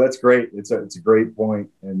 no, that's great. It's a great point,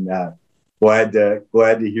 and glad to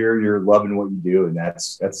hear you're loving what you do, and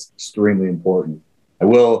that's extremely important. I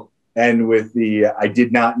will end with I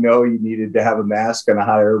did not know you needed to have a mask on a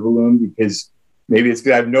hot air balloon, because maybe it's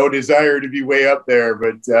because I have no desire to be way up there,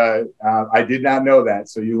 but I did not know that.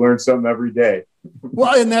 So you learn something every day.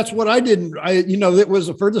 Well, and that's what I didn't. It was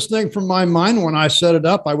the furthest thing from my mind when I set it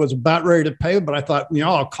up. I was about ready to pay, but I thought,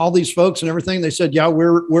 I'll call these folks and everything. They said, yeah,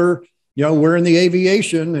 we're in the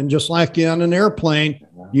aviation, and just like in an airplane,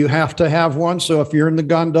 you have to have one. So if you're in the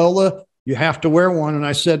gondola, you have to wear one. And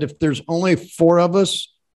I said, if there's only 4 of us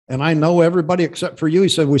and I know everybody except for you, he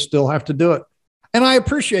said, we still have to do it. And I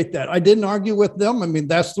appreciate that. I didn't argue with them. I mean,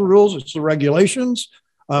 that's the rules. It's the regulations,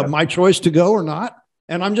 my choice to go or not.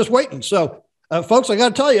 And I'm just waiting. So folks, I got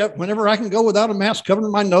to tell you, whenever I can go without a mask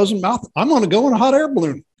covering my nose and mouth, I'm going to go in a hot air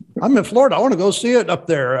balloon. I'm in Florida. I want to go see it up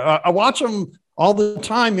there. I watch them all the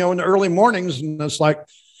time, in the early mornings. And it's like,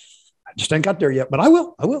 I just ain't got there yet, but I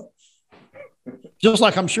will. Just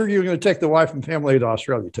like I'm sure you're going to take the wife and family to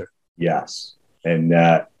Australia too. Yes. And,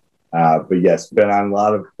 but yes, been on a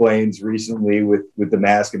lot of planes recently with the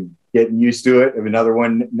mask and getting used to it. I have another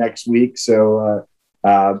one next week. So,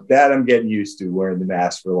 that I'm getting used to, wearing the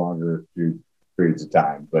mask for longer periods of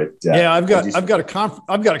time. But yeah, I've got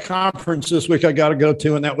a conference this week I got to go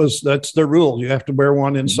to, and that's the rule. You have to wear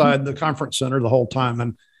one inside the conference center the whole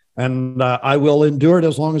time, and I will endure it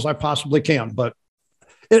as long as I possibly can. But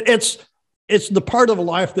it's the part of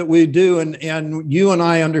life that we do, and you and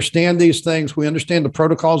I understand these things. We understand the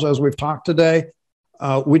protocols as we've talked today.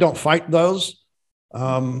 We don't fight those,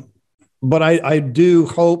 but I do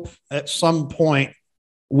hope at some point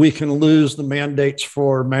we can lose the mandates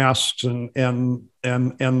for masks and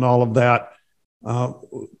all of that.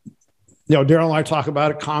 Daryl and I talk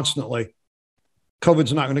about it constantly.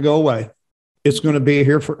 COVID's not going to go away. It's going to be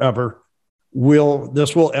here forever.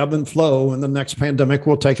 This will ebb and flow, and the next pandemic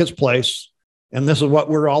will take its place. And this is what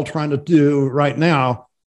we're all trying to do right now,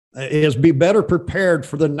 is be better prepared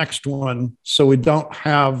for the next one, so we don't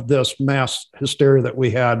have this mass hysteria that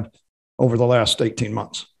we had over the last 18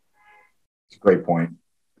 months. It's a great point.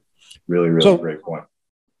 Really great point.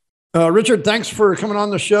 Richard, thanks for coming on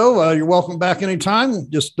the show. You're welcome back anytime.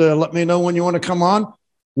 Just let me know when you want to come on.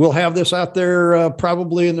 We'll have this out there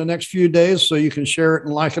probably in the next few days, so you can share it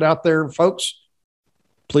and like it out there, folks.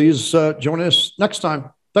 Please join us next time.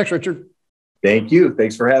 Thanks, Richard. Thank you.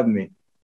 Thanks for having me.